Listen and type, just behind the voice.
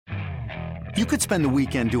You could spend the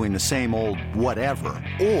weekend doing the same old whatever,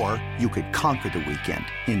 or you could conquer the weekend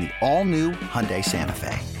in the all-new Hyundai Santa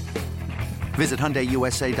Fe. Visit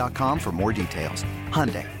HyundaiUSA.com for more details.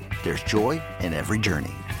 Hyundai, there's joy in every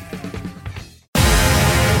journey.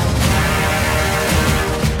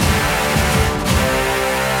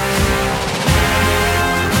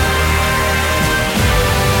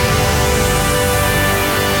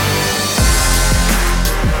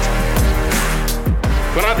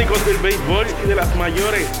 Fanáticos del béisbol y de las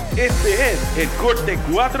mayores, este es el Corte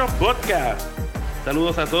 4 Podcast.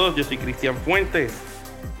 Saludos a todos, yo soy Cristian Fuentes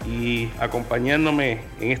y acompañándome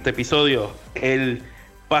en este episodio el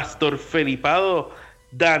pastor felipado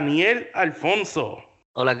Daniel Alfonso.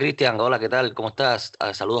 Hola Cristian, hola, ¿qué tal? ¿Cómo estás?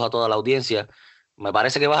 Saludos a toda la audiencia. Me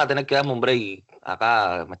parece que vas a tener que darme un break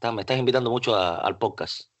acá, me estás invitando mucho al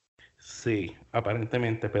podcast. Sí,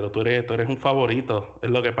 aparentemente, pero tú eres un favorito, es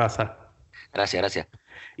lo que pasa. Gracias.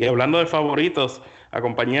 Y hablando de favoritos,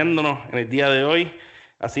 acompañándonos en el día de hoy,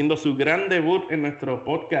 haciendo su gran debut en nuestro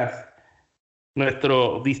podcast,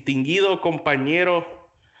 nuestro distinguido compañero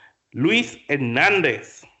Luis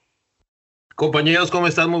Hernández. Compañeros, ¿cómo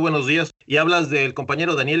están? Muy buenos días. Y hablas del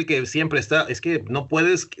compañero Daniel que siempre está, es que no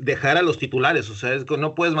puedes dejar a los titulares, o sea,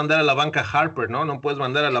 no puedes mandar a la banca a Harper, no puedes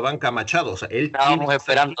mandar a la banca a Machado, o sea, estábamos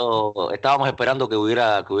esperando que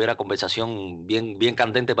hubiera conversación bien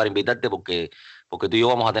candente para invitarte porque tú y yo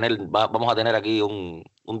vamos a tener aquí un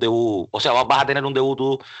debut, o sea, vas a tener un debut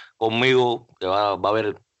tú conmigo que va a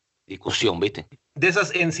haber discusión, ¿viste? De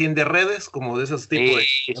esas enciende redes, como de esos tipos,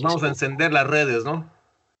 vamos a encender las redes, ¿no?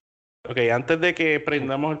 Ok, antes de que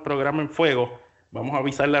prendamos el programa en fuego, vamos a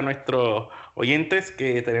avisarle a nuestros oyentes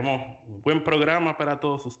que tenemos un buen programa para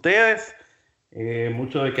todos ustedes.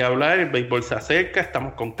 Mucho de qué hablar, el béisbol se acerca,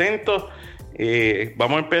 estamos contentos.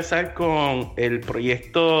 Vamos a empezar con el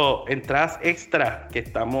proyecto Entradas Extra que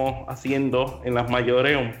estamos haciendo en las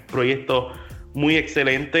mayores, un proyecto muy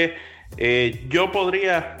excelente. Yo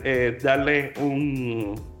podría darle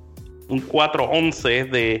un 4-11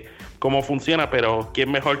 de cómo funciona, pero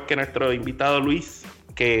quién mejor que nuestro invitado Luis,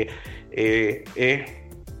 que es,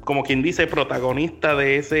 como quien dice, protagonista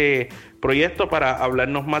de ese proyecto para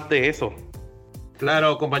hablarnos más de eso.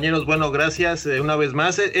 Claro, compañeros, bueno, gracias una vez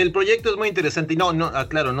más. El proyecto es muy interesante y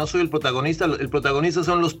no soy el protagonista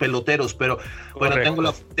son los peloteros, pero bueno,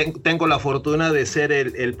 tengo la fortuna de ser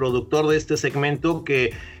el productor de este segmento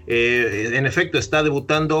que en efecto está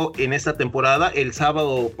debutando en esta temporada. El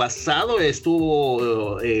sábado pasado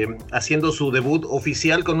estuvo haciendo su debut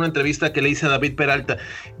oficial con una entrevista que le hice a David Peralta.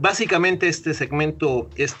 Básicamente este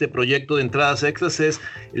segmento, este proyecto de Entradas Extras es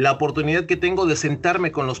la oportunidad que tengo de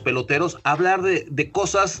sentarme con los peloteros, hablar de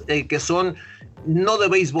cosas que son no de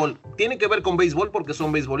béisbol, tienen que ver con béisbol porque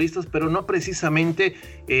son beisbolistas, pero no precisamente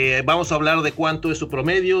vamos a hablar de cuánto es su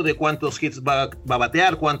promedio, de cuántos hits va a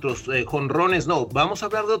batear, cuántos jonrones, no, vamos a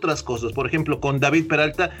hablar de otras cosas. Por ejemplo, con David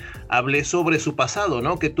Peralta hablé sobre su pasado,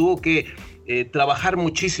 ¿no? Que tuvo que trabajar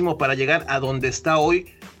muchísimo para llegar a donde está hoy,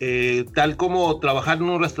 tal como trabajar en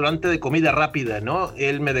un restaurante de comida rápida, ¿no?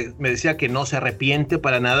 Él me decía que no se arrepiente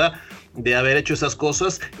para nada de haber hecho esas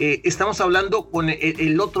cosas. Estamos hablando con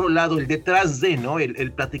el otro lado, el detrás de, ¿no?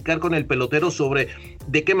 El platicar con el pelotero sobre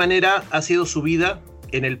de qué manera ha sido su vida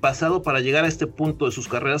en el pasado para llegar a este punto de sus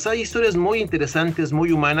carreras. Hay historias muy interesantes,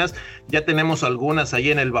 muy humanas, ya tenemos algunas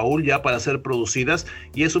ahí en el baúl ya para ser producidas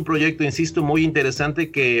y es un proyecto, insisto, muy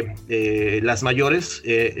interesante que las mayores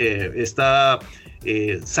está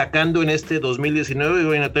sacando en este 2019 y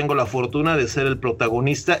hoy no tengo la fortuna de ser el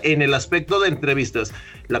protagonista en el aspecto de entrevistas.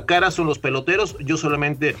 La cara son los peloteros, yo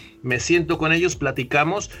solamente me siento con ellos,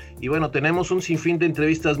 platicamos y bueno, tenemos un sinfín de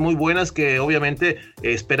entrevistas muy buenas que obviamente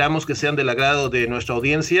esperamos que sean del agrado de nuestra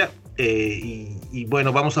audiencia y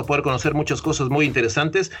bueno, vamos a poder conocer muchas cosas muy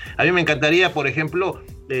interesantes. A mí me encantaría, por ejemplo,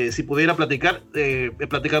 si pudiera platicar, he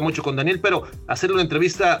platicado mucho con Daniel, pero hacerle una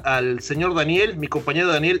entrevista al señor Daniel, mi compañero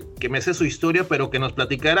Daniel, que me sé su historia, pero que nos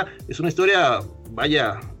platicara, es una historia,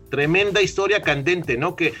 vaya, tremenda historia candente,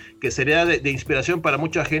 ¿no? Que sería de inspiración para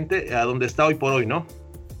mucha gente a donde está hoy por hoy, ¿no?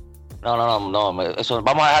 No, eso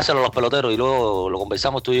vamos a dejárselo a los peloteros y luego lo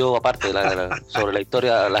conversamos tú y yo aparte sobre las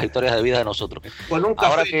historias de vida de nosotros. Con un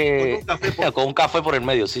café, con un café por el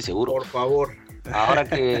medio, sí, seguro. Por favor. Ahora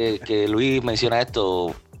que Luis menciona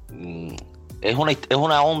esto, es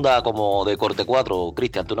una onda como de Corte 4,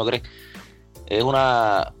 Cristian, ¿tú no crees? Es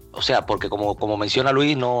una o sea, porque como menciona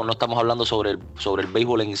Luis, no estamos hablando sobre el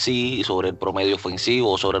béisbol en sí, y sobre el promedio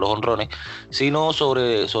ofensivo o sobre los honrones, sino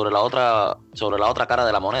sobre la otra cara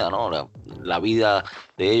de la moneda, ¿no? La vida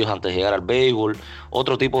de ellos antes de llegar al béisbol,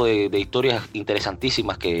 otro tipo de historias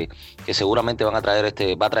interesantísimas que seguramente va a traer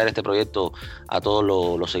este proyecto a todos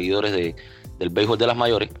los seguidores del béisbol de las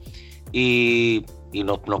mayores. Y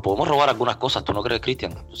nos podemos robar algunas cosas, ¿tú no crees,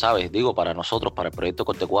 Cristian? Tú sabes, digo, para nosotros, para el proyecto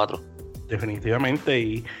Corte 4. Definitivamente,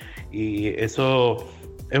 y eso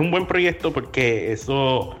es un buen proyecto porque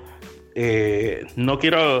eso, no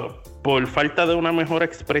quiero, por falta de una mejor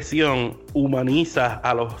expresión, humaniza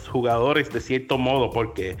a los jugadores de cierto modo,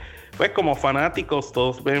 porque pues como fanáticos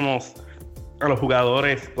todos vemos a los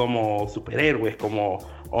jugadores como superhéroes, como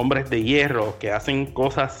hombres de hierro, que hacen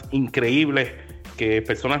cosas increíbles que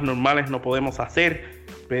personas normales no podemos hacer,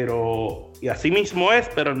 y así mismo es,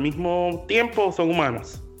 pero al mismo tiempo son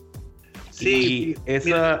humanos. Sí, y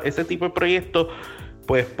ese tipo de proyecto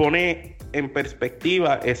pues pone en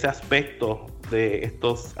perspectiva ese aspecto de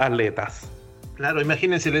estos atletas. Claro,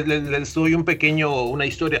 imagínense, les doy una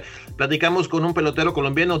historia. Platicamos con un pelotero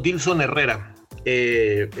colombiano, Dilson Herrera.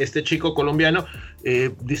 Este chico colombiano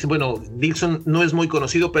dice, bueno, Dilson no es muy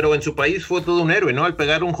conocido, pero en su país fue todo un héroe, ¿no? Al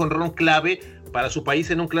pegar un jonrón clave para su país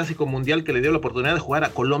en un clásico mundial que le dio la oportunidad de jugar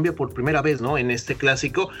a Colombia por primera vez, ¿no? En este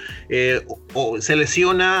clásico, se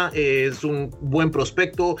lesiona, es un buen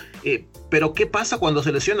prospecto, pero ¿qué pasa cuando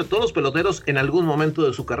se lesiona? Todos los peloteros en algún momento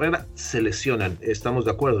de su carrera se lesionan, estamos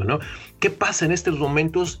de acuerdo, ¿no? ¿Qué pasa en estos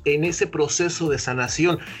momentos, en ese proceso de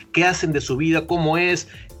sanación? ¿Qué hacen de su vida? ¿Cómo es?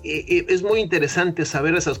 Es muy interesante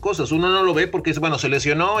saber esas cosas. Uno no lo ve porque, bueno, se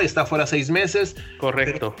lesionó, está fuera 6 meses.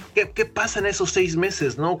 Correcto. ¿Qué pasa en esos 6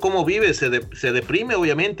 meses, no? ¿Cómo vive? Se deprime,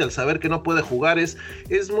 obviamente, al saber que no puede jugar. Es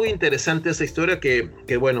muy interesante esa historia que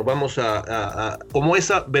bueno, vamos a como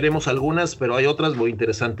esa, veremos algunas, pero hay otras muy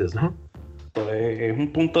interesantes, ¿no? Es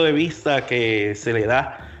un punto de vista que se le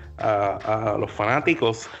da a los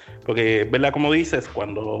fanáticos, porque, ¿verdad? Como dices,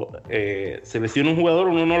 cuando se lesiona un jugador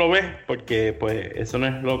uno no lo ve, porque pues eso no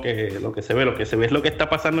es lo que se ve. Lo que se ve es lo que está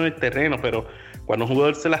pasando en el terreno, pero cuando un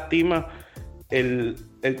jugador se lastima, el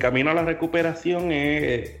camino a la recuperación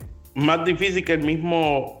es más difícil que el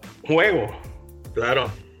mismo juego.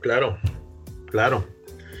 Claro.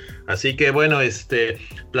 Así que bueno,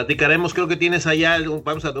 platicaremos, creo que tienes allá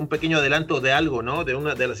vamos a dar un pequeño adelanto de algo, ¿no? De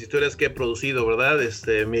una de las historias que he producido, ¿verdad?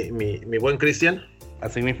 Mi buen Cristian.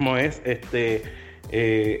 Así mismo es,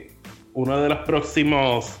 uno de los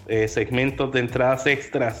próximos segmentos de entradas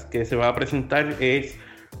extras que se va a presentar es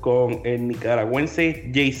con el nicaragüense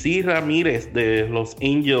JC Ramírez de los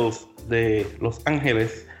Angels de Los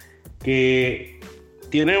Ángeles, que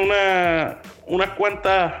tiene unos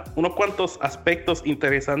cuantos aspectos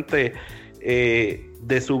interesantes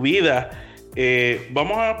de su vida.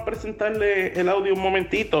 Vamos a presentarle el audio un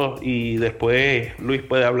momentito y después Luis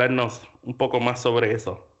puede hablarnos un poco más sobre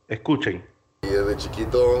eso. Escuchen. Y desde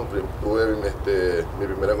chiquito tuve mi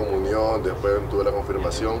primera comunión, después tuve la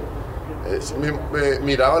confirmación.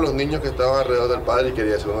 Miraba a los niños que estaban alrededor del padre y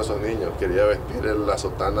quería ser uno de esos niños. Quería vestir la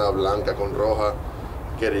sotana blanca con roja.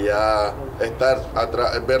 Quería estar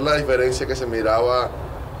atrás, ver la diferencia que se miraba,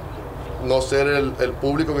 no ser el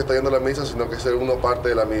público que está yendo a la misa, sino que ser uno parte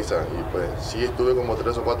de la misa. Y pues sí, estuve como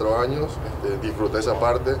 3 o 4 años, disfruté esa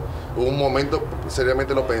parte. Hubo un momento,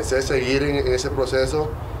 seriamente lo pensé, seguir en ese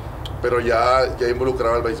proceso, pero ya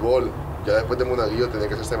involucraba el béisbol. Ya después de Monaguillo tenía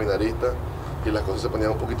que ser seminarista y las cosas se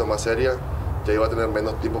ponían un poquito más serias. Ya iba a tener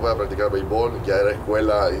menos tiempo para practicar béisbol, ya era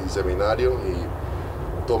escuela y seminario,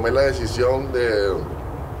 y tomé la decisión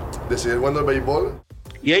de seguir jugando el béisbol.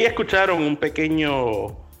 Y ahí escucharon un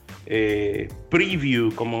pequeño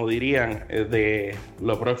preview, como dirían, de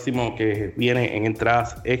lo próximo que viene en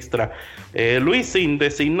entradas extra. Luis, sin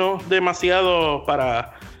decirnos demasiado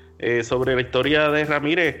sobre la historia de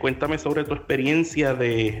Ramírez, cuéntame sobre tu experiencia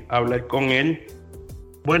de hablar con él.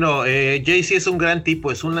 Bueno, JC es un gran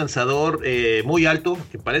tipo, es un lanzador muy alto,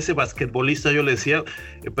 que parece basquetbolista, yo le decía,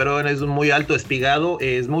 pero es muy alto, espigado,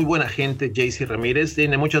 es muy buena gente. JC Ramírez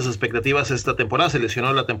tiene muchas expectativas esta temporada, se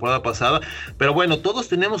lesionó la temporada pasada, pero bueno, todos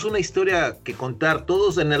tenemos una historia que contar,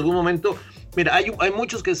 todos en algún momento. Mira, hay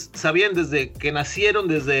muchos que sabían desde que nacieron,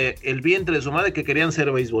 desde el vientre de su madre, que querían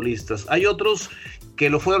ser beisbolistas. Hay otros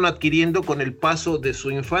que lo fueron adquiriendo con el paso de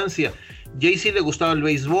su infancia. JC le gustaba el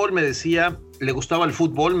béisbol, me decía, le gustaba el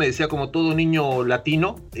fútbol, me decía, como todo niño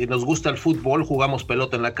latino, nos gusta el fútbol, jugamos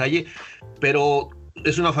pelota en la calle, pero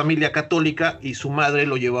es una familia católica y su madre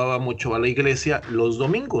lo llevaba mucho a la iglesia los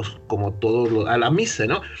domingos, como todos, a la misa,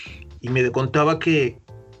 ¿no? Y me contaba que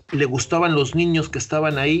le gustaban los niños que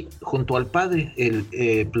estaban ahí junto al padre,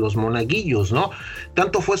 los monaguillos, ¿no?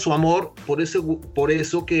 Tanto fue su amor, por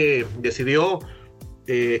eso que decidió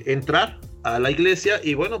entrar a la iglesia,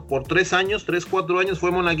 y bueno, por 3, 4 años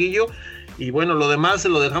fue monaguillo, y bueno, lo demás se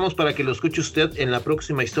lo dejamos para que lo escuche usted en la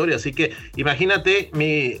próxima historia. Así que imagínate,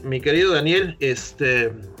 mi querido Daniel,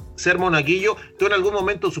 ser monaguillo. Tú en algún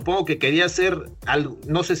momento supongo que querías ser algo,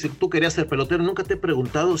 no sé si tú querías ser pelotero, nunca te he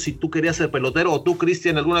preguntado si tú querías ser pelotero, o tú,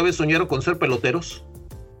 Cristian, ¿alguna vez soñaron con ser peloteros?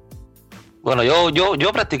 Bueno,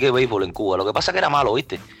 yo practiqué béisbol en Cuba, lo que pasa es que era malo,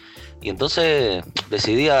 ¿viste? Y entonces me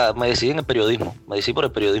decidí en el periodismo, me decidí por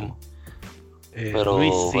el periodismo. Pero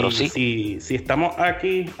Luis, si estamos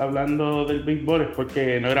aquí hablando del béisbol es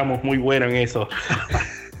porque no éramos muy buenos en eso.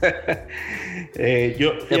 Te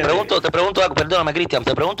pregunto algo, perdóname, Cristian,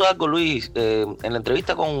 te pregunto algo, Luis. En la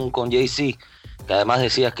entrevista con Jay-Z, que además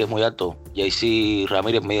decías que es muy alto, Jay-Z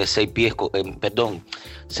Ramírez mide 6 pies,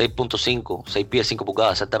 6.5, 6 pies, 5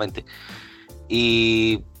 pulgadas, exactamente.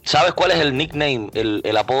 Y ¿sabes cuál es el nickname,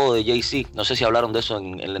 el apodo de Jay-Z? No sé si hablaron de eso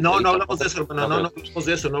en la entrevista. No hablamos de eso, hermano, no hablamos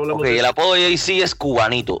de eso, no hablamos de eso. El apodo de Jay-Z es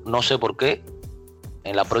Cubanito, no sé por qué.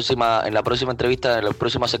 En la próxima entrevista, en el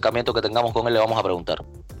próximo acercamiento que tengamos con él, le vamos a preguntar.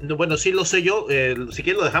 No, bueno, sí lo sé yo, si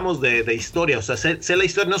quieres lo dejamos de historia, o sea, sé la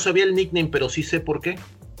historia, no sabía el nickname, pero sí sé por qué.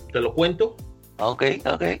 ¿Te lo cuento? Ok.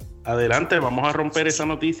 Adelante, vamos a romper esa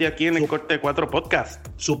noticia aquí en el Corte 4 Podcast.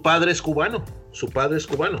 Su padre es cubano.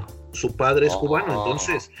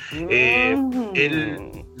 Entonces él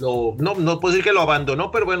no puedo decir que lo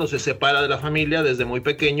abandonó, pero bueno, se separa de la familia desde muy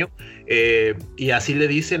pequeño, y así le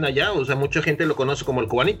dicen allá, o sea, mucha gente lo conoce como el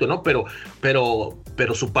cubanito, ¿no? Pero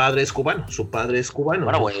su padre es cubano.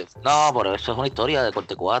 Bueno, pues, no, pero eso es una historia de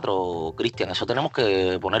Corte 4, Cristian, eso tenemos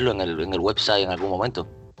que ponerlo en el website en algún momento.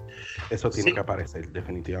 Eso tiene que aparecer,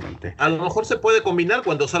 definitivamente. A lo mejor se puede combinar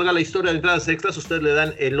cuando salga la historia de entradas extras, ustedes le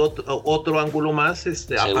dan el otro ángulo más.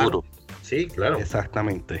 Seguro. Sí, claro.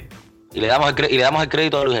 Exactamente. Y le damos el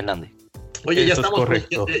crédito a Luis Hernández. Oye, ya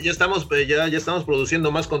estamos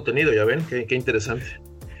produciendo más contenido, ya ven, qué interesante.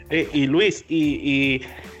 Y Luis,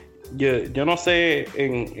 yo no sé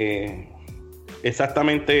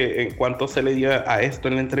exactamente en cuánto se le dio a esto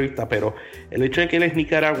en la entrevista, pero el hecho de que él es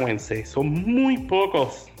nicaragüense, son muy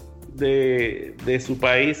pocos de su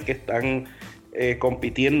país que están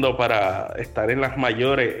compitiendo para estar en las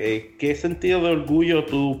mayores. ¿Qué sentido de orgullo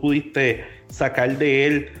tú pudiste sacar de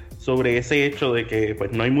él sobre ese hecho de que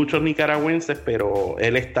pues no hay muchos nicaragüenses, pero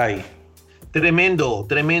él está ahí? Tremendo,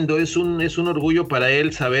 es un orgullo para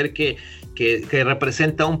él saber que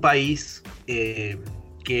representa un país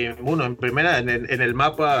que, bueno, en primera, en el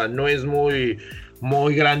mapa no es muy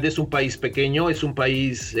grande, es un país pequeño, es un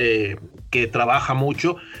país que trabaja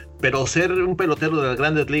mucho, pero ser un pelotero de las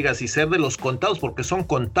grandes ligas y ser de los contados, porque son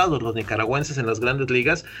contados los nicaragüenses en las grandes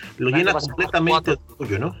ligas, lo llena completamente de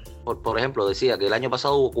orgullo, ¿no? Por ejemplo, decía que el año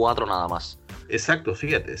pasado hubo 4 nada más. Exacto,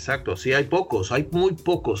 fíjate, sí, hay muy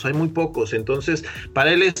pocos, entonces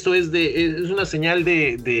para él esto es una señal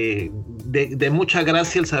de mucha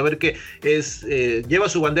gracia el saber que lleva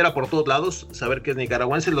su bandera por todos lados, saber que es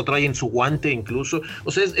nicaragüense, lo trae en su guante incluso,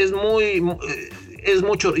 o sea, es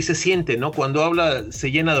mucho, y se siente, ¿no? Cuando habla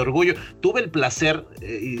se llena de orgullo. Tuve el placer,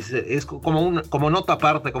 es como nota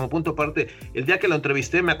aparte, como punto aparte, el día que lo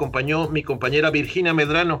entrevisté me acompañó mi compañera Virginia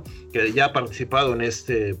Medrano, que ya ha participado en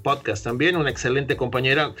este podcast también, una excelente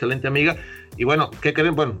compañera, excelente amiga, y bueno, ¿qué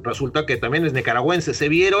creen? Bueno, resulta que también es nicaragüense, se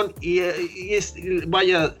vieron y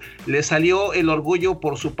vaya, le salió el orgullo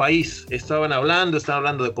por su país, estaban hablando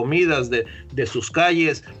de comidas, de sus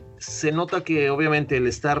calles. Se nota que obviamente el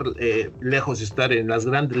estar lejos de estar en las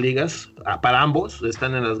grandes ligas, para ambos,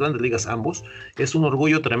 están en las grandes ligas ambos, es un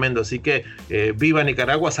orgullo tremendo, así que viva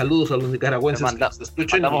Nicaragua, saludos a los nicaragüenses que se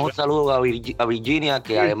escuchen. Mandamos un saludo a Virginia,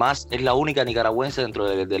 que además es la única nicaragüense dentro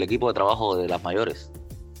del equipo de trabajo de las mayores.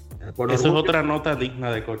 Eso es otra nota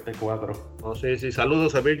digna de Corte 4. No, sí,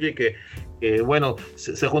 saludos a Virgi, que bueno,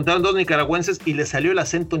 se juntaron 2 nicaragüenses y le salió el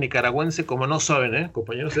acento nicaragüense como no saben,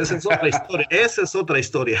 compañeros, esa es otra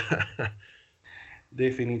historia.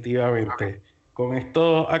 Definitivamente. Con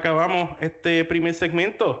esto acabamos este primer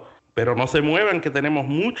segmento, pero no se muevan que tenemos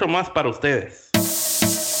mucho más para ustedes.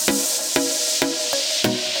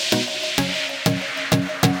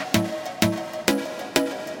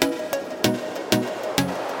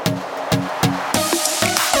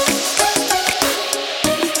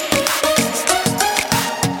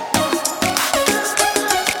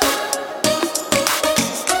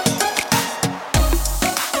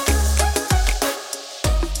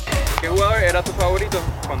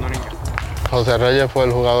 José Reyes fue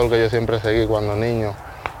el jugador que yo siempre seguí cuando niño.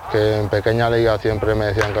 que en pequeña liga siempre me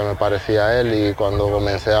decían que me parecía a él, y cuando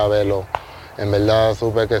comencé a verlo, en verdad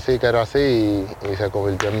supe que sí, que era así, y se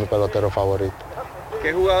convirtió en mi pelotero favorito.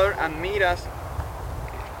 ¿Qué jugador admiras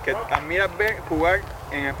ver jugar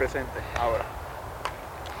en el presente ahora?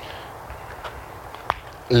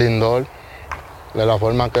 Lindor, de la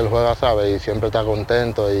forma que él juega, sabe, y siempre está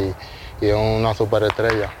contento, y es una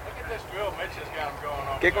superestrella.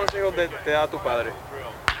 ¿Qué consejos te da tu padre?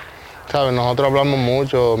 ¿Sabes? Nosotros hablamos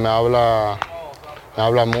mucho, me habla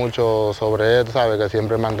mucho sobre él, ¿sabes? Que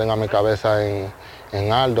siempre mantenga mi cabeza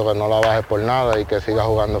en alto, que no la baje por nada y que siga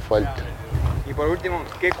jugando fuerte. Y por último,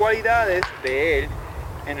 ¿qué cualidades de él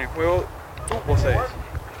en el juego tú posees?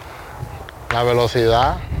 La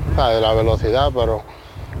velocidad, ¿sabes? La velocidad, pero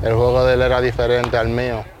el juego de él era diferente al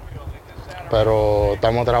mío. Pero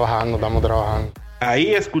estamos trabajando.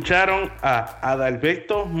 Ahí escucharon a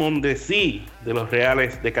Adalberto Mondesi de los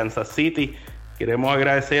Reales de Kansas City. Queremos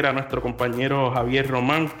agradecer a nuestro compañero Javier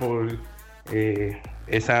Román por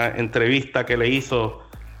esa entrevista que le hizo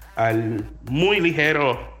al muy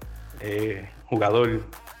ligero jugador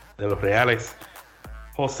de los Reales.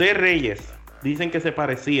 José Reyes, dicen que se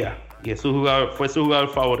parecía y fue su jugador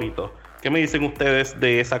favorito. ¿Qué me dicen ustedes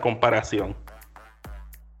de esa comparación?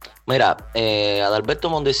 Mira, Adalberto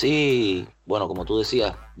Mondesi, bueno, como tú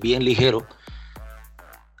decías, bien ligero.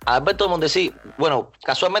 Adalberto Mondesi, bueno,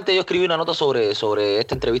 casualmente yo escribí una nota sobre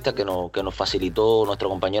esta entrevista que nos facilitó nuestro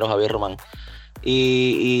compañero Javier Román.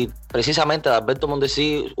 Y precisamente Adalberto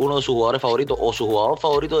Mondesi, uno de sus jugadores favoritos, o su jugador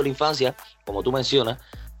favorito de la infancia, como tú mencionas,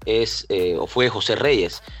 fue José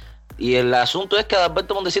Reyes. Y el asunto es que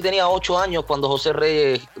Adalberto Mondesi tenía 8 años cuando José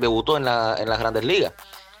Reyes debutó en las Grandes Ligas.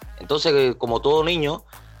 Entonces, como todo niño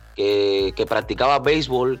que practicaba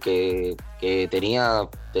béisbol, que tenía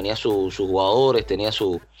sus jugadores, tenía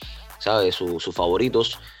sus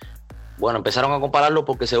favoritos, bueno, empezaron a compararlo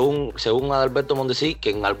porque según Adalberto Mondesi,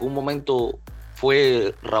 que en algún momento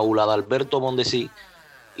fue Raúl Adalberto Mondesi,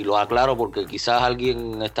 y lo aclaro porque quizás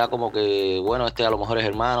alguien está como que, bueno, a lo mejor es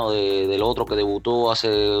hermano del otro que debutó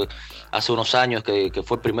hace unos años, que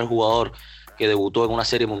fue el primer jugador que debutó en una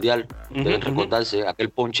serie mundial. Deben recordarse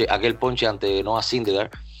aquel ponche ante Noah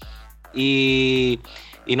Syndergaard. Y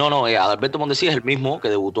no, Adalberto Mondesi es el mismo que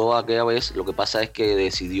debutó aquella vez. Lo que pasa es que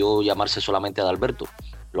decidió llamarse solamente Adalberto.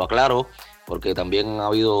 Lo aclaro porque también ha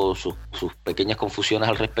habido sus pequeñas confusiones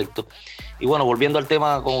al respecto. Y bueno, volviendo al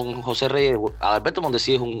tema con José Reyes, Adalberto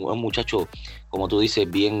Mondesi es un muchacho, como tú dices,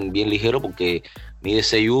 bien ligero, porque mide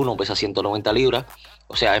 6'1", pesa 190 libras.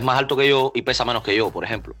 O sea, es más alto que yo y pesa menos que yo, por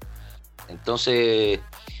ejemplo. Entonces,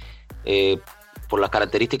 por las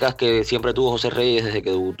características que siempre tuvo José Reyes desde que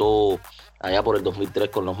debutó allá por el 2003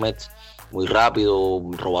 con los Mets, muy rápido,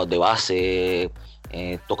 robador de base,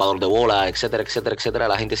 tocador de bola, etcétera, etcétera, etcétera.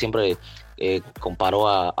 La gente siempre comparó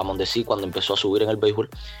a Mondesi cuando empezó a subir en el béisbol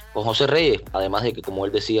con José Reyes, además de que, como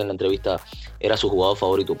él decía en la entrevista, era su jugador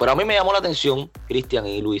favorito. Pero a mí me llamó la atención, Cristian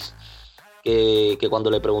y Luis, que cuando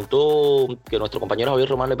le preguntó, que nuestro compañero Javier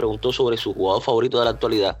Román le preguntó sobre su jugador favorito de la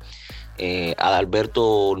actualidad,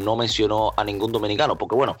 Adalberto no mencionó a ningún dominicano,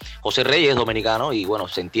 porque bueno, José Reyes es dominicano y bueno,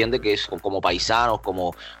 se entiende que es como paisanos,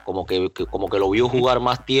 como que lo vio jugar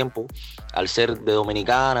más tiempo al ser de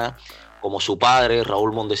Dominicana, como su padre,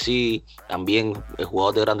 Raúl Mondesi, también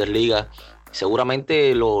jugador de Grandes Ligas,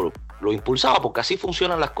 seguramente lo impulsaba, porque así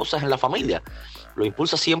funcionan las cosas en la familia, lo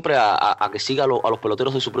impulsa siempre a que siga a los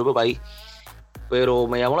peloteros de su propio país. Pero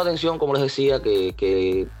me llamó la atención, como les decía,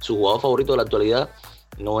 que su jugador favorito de la actualidad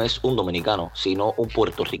no es un dominicano, sino un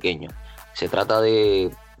puertorriqueño. Se trata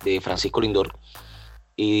de Francisco Lindor.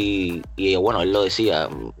 Y bueno, él lo decía,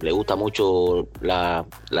 le gusta mucho la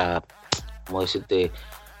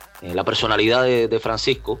personalidad de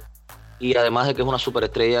Francisco, y además de que es una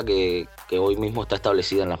superestrella que hoy mismo está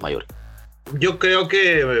establecida en las mayores. Yo creo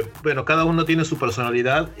que, bueno, cada uno tiene su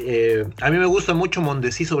personalidad. A mí me gusta mucho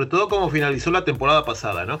Mondesi, sobre todo como finalizó la temporada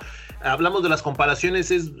pasada, ¿no? Hablamos de las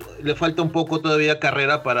comparaciones, le falta un poco todavía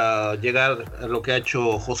carrera para llegar a lo que ha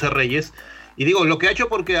hecho José Reyes. Y digo, lo que ha hecho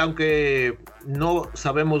porque aunque no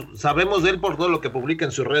sabemos de él por todo lo que publica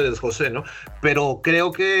en sus redes, José, ¿no? Pero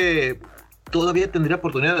creo que todavía tendría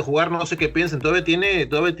oportunidad de jugar, no sé qué piensen, todavía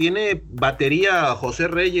tiene batería José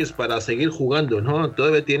Reyes para seguir jugando, ¿no?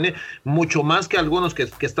 Todavía tiene mucho más que algunos que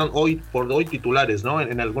están hoy titulares, ¿no?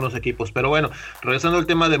 En algunos equipos. Pero bueno, regresando al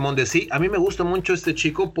tema de Mondesi, a mí me gusta mucho este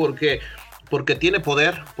chico porque porque tiene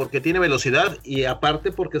poder, porque tiene velocidad y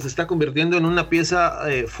aparte porque se está convirtiendo en una pieza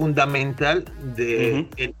fundamental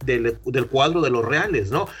del cuadro de los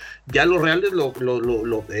Reales, ¿no? Ya los Reales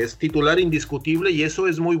lo es titular indiscutible y eso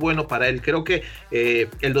es muy bueno para él. Creo que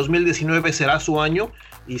el 2019 será su año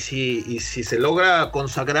y si se logra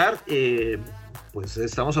consagrar, pues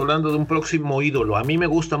estamos hablando de un próximo ídolo. A mí me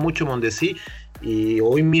gusta mucho Mondesi y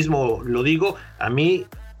hoy mismo lo digo, a mí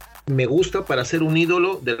me gusta para ser un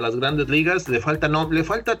ídolo de las grandes ligas. Le falta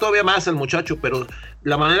todavía más al muchacho, pero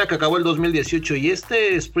la manera que acabó el 2018 y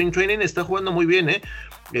este Spring Training está jugando muy bien,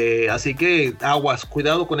 así que aguas,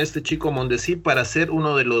 cuidado con este chico Mondesi para ser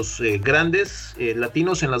uno de los grandes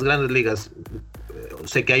latinos en las grandes ligas.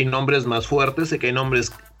 Sé que hay nombres más fuertes, sé que hay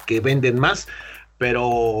nombres que venden más,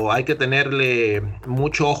 pero hay que tenerle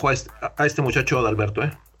mucho ojo a este muchacho Adalberto,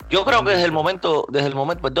 Yo creo que desde el momento,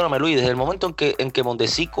 perdóname Luis, desde el momento en que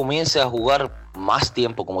Mondesi comience a jugar más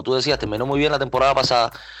tiempo, como tú decías, terminó muy bien la temporada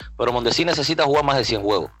pasada, pero Mondesi necesita jugar más de 100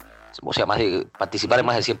 juegos, o sea, participar en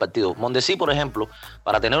más de 100 partidos. Mondesi, por ejemplo,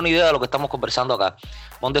 para tener una idea de lo que estamos conversando acá,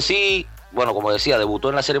 Mondesi, bueno, como decía, debutó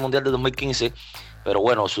en la Serie Mundial de 2015, pero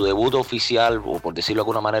bueno, su debut oficial, o por decirlo de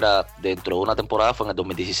alguna manera, dentro de una temporada fue en el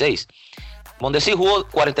 2016. Mondesi jugó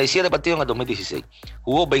 47 partidos en el 2016,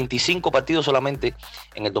 jugó 25 partidos solamente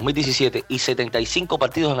en el 2017 y 75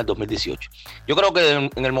 partidos en el 2018. Yo creo que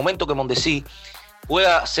en el momento que Mondesi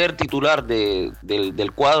pueda ser titular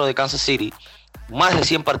del cuadro de Kansas City, más de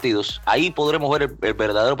 100 partidos, ahí podremos ver el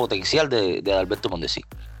verdadero potencial de Adalberto Mondesi.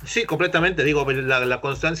 Sí, completamente. Digo, la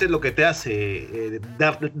constancia es lo que te hace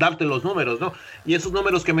darte los números, ¿no? Y esos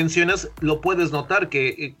números que mencionas, lo puedes notar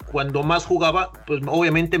que cuando más jugaba, pues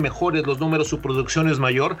obviamente mejores los números, su producción es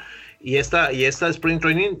mayor. Y esta Spring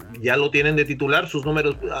Training ya lo tienen de titular. Sus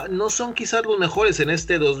números no son quizás los mejores en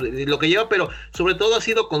lo que lleva, pero sobre todo ha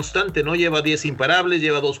sido constante, ¿no? Lleva 10 imparables,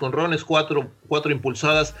 lleva 2 jonrones, 4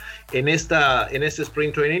 impulsadas en este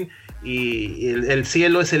Spring Training. Y el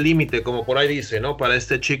cielo es el límite, como por ahí dice, ¿no? Para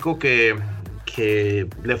este chico que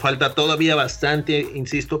le falta todavía bastante,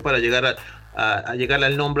 insisto, para llegar a llegar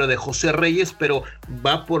al nombre de José Reyes, pero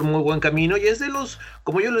va por muy buen camino y es de los,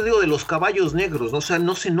 como yo les digo, de los caballos negros, ¿no? O sea,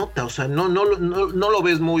 no se nota, o sea, no lo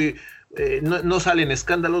ves muy, no salen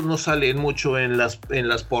escándalos, no salen mucho en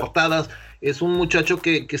las portadas. Es un muchacho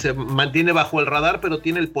que se mantiene bajo el radar, pero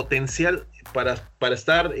tiene el potencial para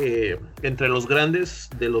estar entre los grandes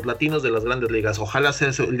de los latinos de las grandes ligas. Ojalá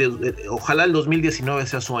el 2019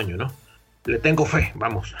 sea su año, ¿no? Le tengo fe,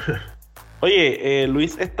 vamos. Oye,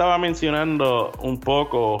 Luis estaba mencionando un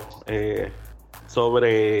poco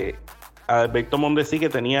sobre Adalberto Mondesi, que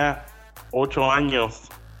tenía 8 años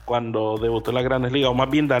cuando debutó en las Grandes Ligas, o más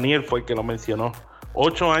bien Daniel fue el que lo mencionó.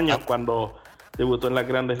 8 años cuando debutó en las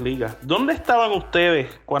Grandes Ligas. ¿Dónde estaban ustedes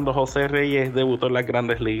cuando José Reyes debutó en las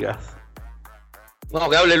Grandes Ligas? No,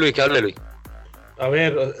 que hable Luis. A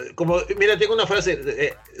ver, mira, tengo una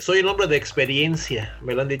frase, soy un hombre de experiencia,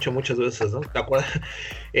 me lo han dicho muchas veces, ¿no? ¿Te acuerdas?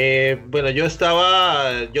 Bueno, yo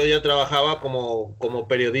ya trabajaba como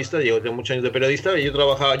periodista, llevo muchos años de periodista, y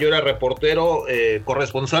yo era reportero,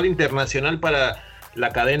 corresponsal internacional para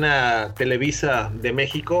la cadena Televisa de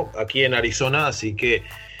México, aquí en Arizona, así que,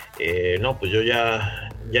 no, pues yo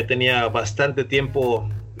ya tenía bastante tiempo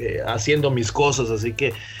haciendo mis cosas, así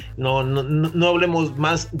que no hablemos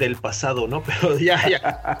más del pasado, ¿no? Pero ya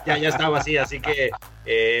estaba así que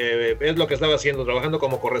es lo que estaba haciendo, trabajando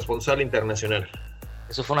como corresponsal internacional.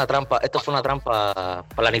 Esto fue una trampa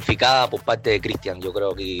planificada por parte de Cristian, yo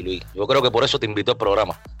creo que Luis. Yo creo que por eso te invitó al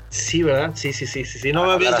programa. Sí, ¿verdad? Sí. No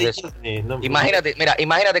me habías dicho. Imagínate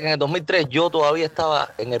que en el 2003 yo todavía estaba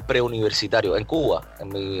en el preuniversitario, en Cuba,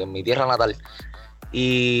 en mi tierra natal.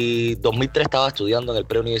 Y 2003 estaba estudiando en el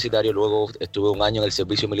preuniversitario, luego estuve 1 año en el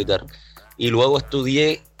servicio militar y luego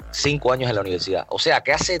estudié 5 años en la universidad. O sea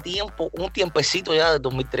que hace tiempo, un tiempecito ya de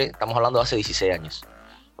 2003, estamos hablando de hace 16 años.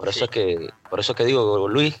 Por eso es que digo,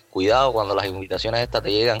 Luis, cuidado cuando las invitaciones estas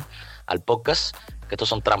te llegan al podcast, que estos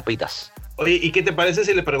son trampitas. Oye, ¿y qué te parece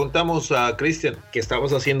si le preguntamos a Cristian qué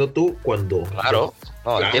estabas haciendo tú cuando... Claro,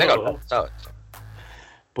 tiene que hablar, ¿sabes?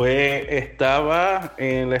 Pues estaba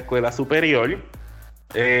en la escuela superior.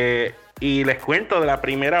 Y les cuento de la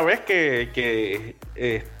primera vez que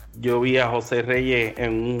yo vi a José Reyes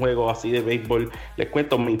en un juego así de béisbol. Les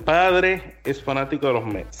cuento, mi padre es fanático de los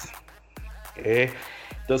Mets.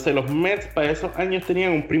 Entonces los Mets para esos años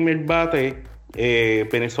tenían un primer bate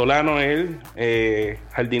venezolano,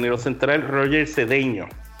 jardinero central Roger Cedeño.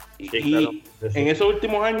 Sí, claro. Y en esos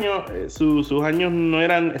últimos años sus años no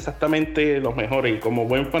eran exactamente los mejores, y como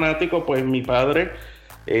buen fanático, pues mi padre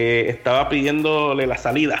estaba pidiéndole la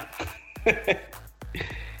salida.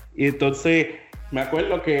 Y entonces Me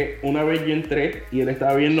acuerdo que una vez yo entré y él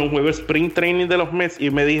estaba viendo un juego de Spring Training de los Mets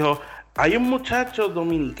y me dijo, hay un muchacho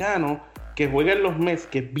dominicano que juega en los Mets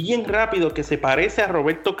que es bien rápido, que se parece a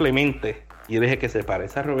Roberto Clemente. Y yo dije que se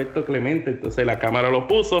parece a Roberto Clemente, entonces la cámara lo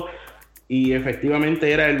puso y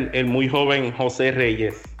efectivamente era el muy joven José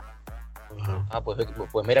Reyes.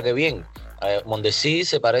 Pues mira qué bien. Mondesi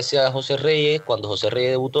se parece a José Reyes cuando José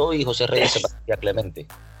Reyes debutó y José Reyes se parecía a Clemente.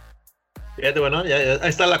 Fíjate, bueno, ahí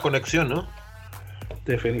está la conexión, ¿no?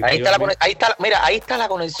 Ahí está la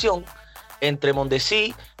conexión entre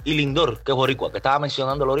Mondesi y Lindor, que es boricua, que estaba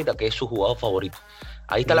mencionándolo ahorita, que es su jugador favorito.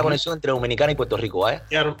 Ahí está la conexión entre Dominicana y Puerto Rico, ¿eh?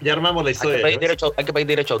 Ya armamos la historia. Hay que pedir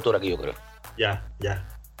derecho a autor aquí, yo creo. Ya.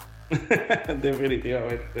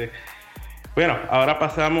 Definitivamente. Bueno, ahora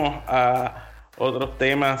pasamos a otros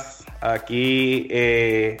temas. Aquí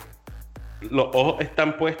los ojos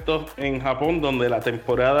están puestos en Japón, donde la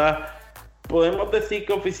temporada, podemos decir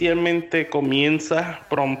que oficialmente comienza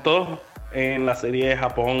pronto en la serie de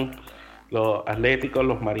Japón. Los Atléticos,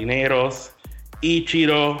 los Marineros,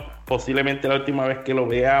 Ichiro, posiblemente la última vez que lo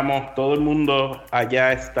veamos. Todo el mundo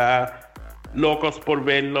allá está locos por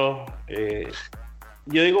verlo.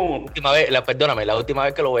 Yo digo... La última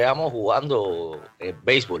vez que lo veamos jugando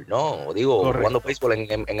béisbol, ¿no? Digo, correcto, jugando béisbol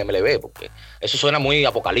en MLB, porque eso suena muy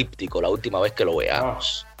apocalíptico, la última vez que lo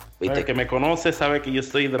veamos. ¿Viste? El que me conoce sabe que yo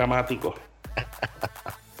soy dramático.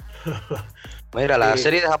 Mira, la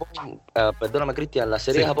serie de Japón, perdóname, Cristian, la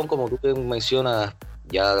serie de Japón, como tú mencionas,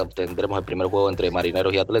 ya tendremos el primer juego entre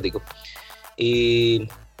Marineros y Atléticos. Y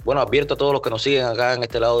bueno, advierto a todos los que nos siguen acá en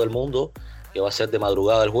este lado del mundo que va a ser de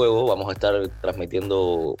madrugada el juego. Vamos a estar vamos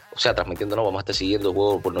a estar siguiendo el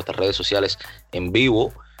juego por nuestras redes sociales en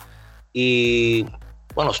vivo. Y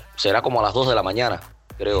bueno, será como a las 2 de la mañana,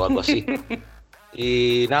 creo, algo así.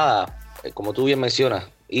 Y nada, como tú bien mencionas,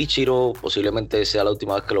 Ichiro posiblemente sea la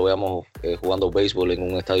última vez que lo veamos jugando béisbol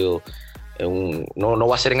en un estadio, no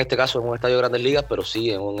va a ser en este caso en un estadio de Grandes Ligas, pero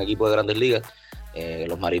sí en un equipo de Grandes Ligas.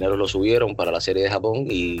 Los Marineros lo subieron para la serie de Japón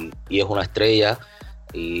y es una estrella.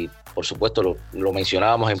 Y por supuesto lo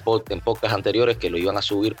mencionábamos en podcasts anteriores que lo iban a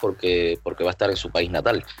subir porque va a estar en su país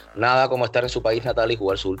natal. Nada como estar en su país natal y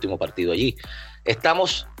jugar su último partido allí.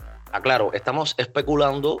 Estamos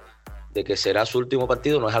especulando de que será su último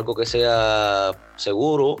partido, no es algo que sea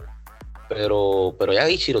seguro, pero ya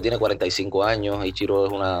Ichiro tiene 45 años, Ichiro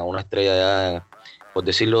es una estrella ya, por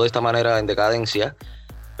decirlo de esta manera, en decadencia,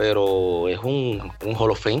 pero es un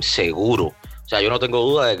Hall of Fame seguro. O sea, yo no tengo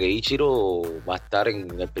duda de que Ichiro va a estar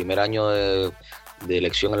en el primer año de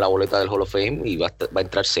elección en la boleta del Hall of Fame y va a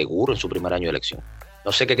entrar seguro en su primer año de elección.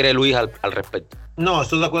 No sé qué cree Luis al respecto. No,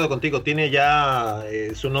 estoy de acuerdo contigo. Tiene ya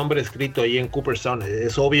su nombre escrito ahí en Cooperstown.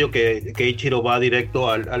 Es obvio que Ichiro va directo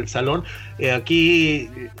al salón. Aquí,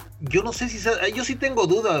 yo no sé yo sí tengo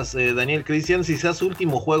dudas, Daniel Cristian, si sea su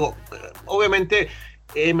último juego. Obviamente,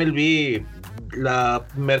 MLB, la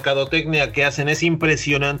mercadotecnia que hacen es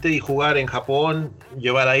impresionante, y jugar en Japón,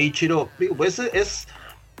 llevar a Ichiro, pues es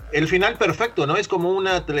el final perfecto, ¿no? Es como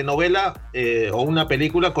una telenovela o una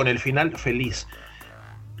película con el final feliz.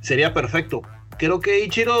 Sería perfecto. Creo que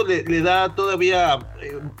Ichiro le da todavía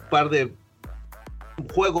un par de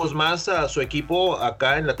juegos más a su equipo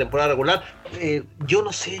acá en la temporada regular. Yo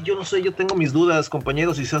no sé, yo tengo mis dudas,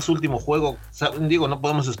 compañeros, si sea su último juego. Digo, no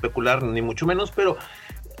podemos especular ni mucho menos, pero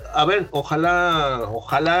a ver, ojalá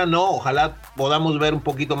podamos ver un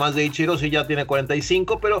poquito más de Ichiro. Si ya tiene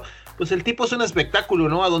 45, pero pues el tipo es un espectáculo,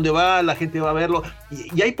 ¿no? A donde va, la gente va a verlo.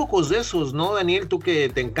 Y hay pocos de esos, ¿no, Daniel? Tú que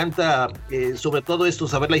te encanta, sobre todo esto,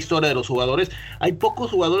 saber la historia de los jugadores. Hay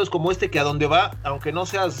pocos jugadores como este que a donde va, aunque no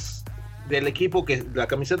seas del equipo, que la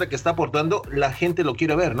camiseta que está portando, la gente lo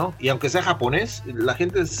quiere ver, ¿no? Y aunque sea japonés, la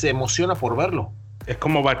gente se emociona por verlo. Es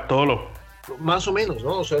como Bartolo. Más o menos,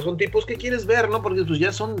 ¿no? O sea, son tipos que quieres ver, ¿no? Porque pues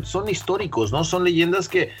ya son históricos, ¿no? Son leyendas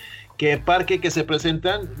que parque que se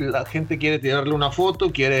presentan, la gente quiere tirarle una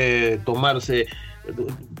foto, quiere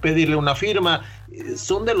pedirle una firma.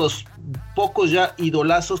 Son de los pocos ya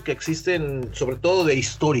idolazos que existen, sobre todo de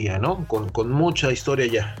historia, ¿no? Con mucha historia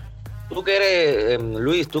ya. Tú que eres,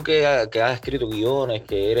 Luis, tú que has escrito guiones,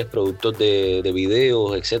 que eres productor de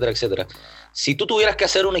videos, etcétera, etcétera. Si tú tuvieras que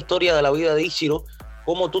hacer una historia de la vida de Ichiro,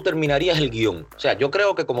 ¿cómo tú terminarías el guión? O sea, yo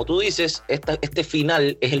creo que, como tú dices, este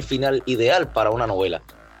final es el final ideal para una novela.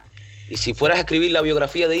 Y si fueras a escribir la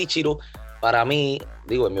biografía de Ichiro, para mí,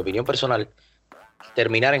 digo, en mi opinión personal,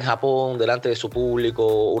 terminar en Japón delante de su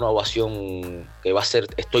público, una ovación que va a ser,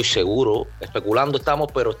 estoy seguro, especulando estamos,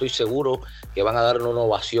 pero estoy seguro que van a dar una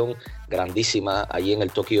ovación grandísima allí en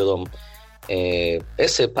el Tokyo Dome.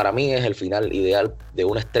 Ese para mí es el final ideal de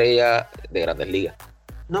una estrella de Grandes Ligas.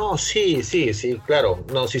 No, sí, claro.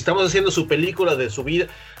 No, si estamos haciendo su película de su vida,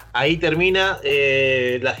 ahí termina,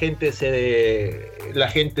 la gente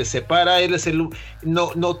se para,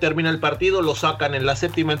 no termina el partido, lo sacan en la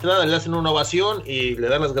séptima entrada, le hacen una ovación y le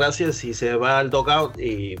dan las gracias y se va al dugout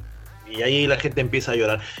y ahí la gente empieza a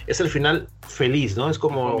llorar. Es el final feliz, ¿no? Es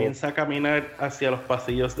como... Comienza a caminar hacia los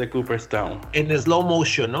pasillos de Cooperstown. En slow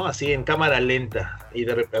motion, ¿no? Así, en cámara lenta. Y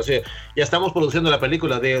de repente, o sea, ya estamos produciendo la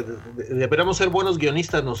película. Deberíamos ser buenos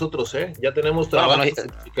guionistas nosotros, ¿eh? Ya tenemos trabajo.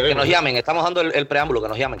 Que nos llamen, estamos dando el preámbulo, que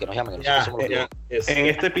nos llamen. En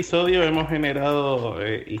este episodio hemos generado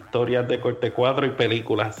historias de corte 4 y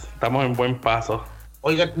películas. Estamos en buen paso.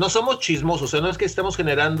 Oigan, no somos chismosos, o sea, no es que estemos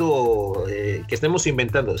generando, que estemos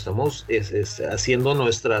inventando, estamos haciendo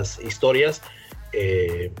nuestras historias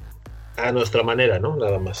a nuestra manera, ¿no?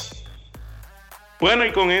 Nada más. Bueno,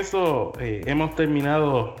 y con eso hemos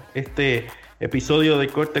terminado este episodio de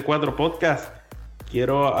Corte 4 Podcast.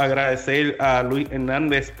 Quiero agradecer a Luis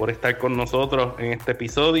Hernández por estar con nosotros en este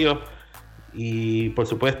episodio y, por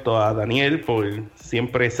supuesto, a Daniel por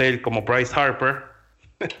siempre ser como Bryce Harper.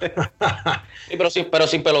 Sí, pero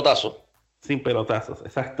sin pelotazo. Sin pelotazos,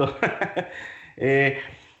 exacto.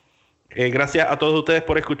 Gracias a todos ustedes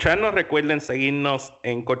por escucharnos. Recuerden seguirnos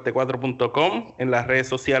en corte4.com, en las redes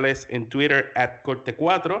sociales, en Twitter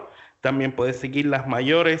 @corte4. También puedes seguir las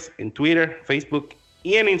mayores en Twitter, Facebook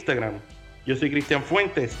y en Instagram. Yo soy Cristian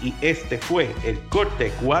Fuentes y este fue el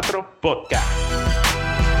Corte 4 Podcast.